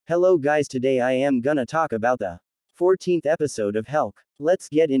Hello guys, today I am gonna talk about the 14th episode of helck. Let's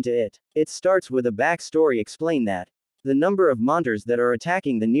get into it. It starts with a backstory explain that the number of monsters that are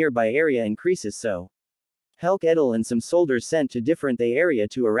attacking the nearby area increases, so helck Edel and some soldiers sent to different the area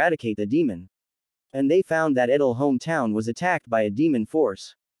to eradicate the demon. And they found that Edel hometown was attacked by a demon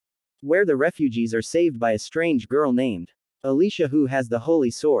force, where the refugees are saved by a strange girl named Alicia who has the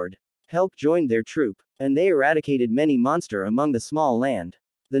holy sword. Helck joined their troop, and they eradicated many monsters among the small land.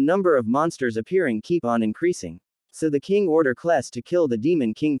 The number of monsters appearing keep on increasing. So the king ordered Cless to kill the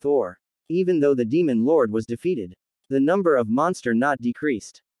demon king Thor. Even though the demon lord was defeated, the number of monster not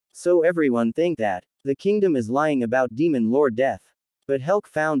decreased. So everyone think that the kingdom is lying about demon lord death. But Helck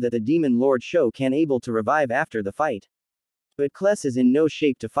found that the demon lord show can able to revive after the fight. But Cless is in no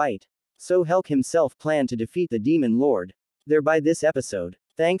shape to fight. So Helck himself planned to defeat the demon lord. Thereby this episode.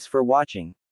 Thanks for watching.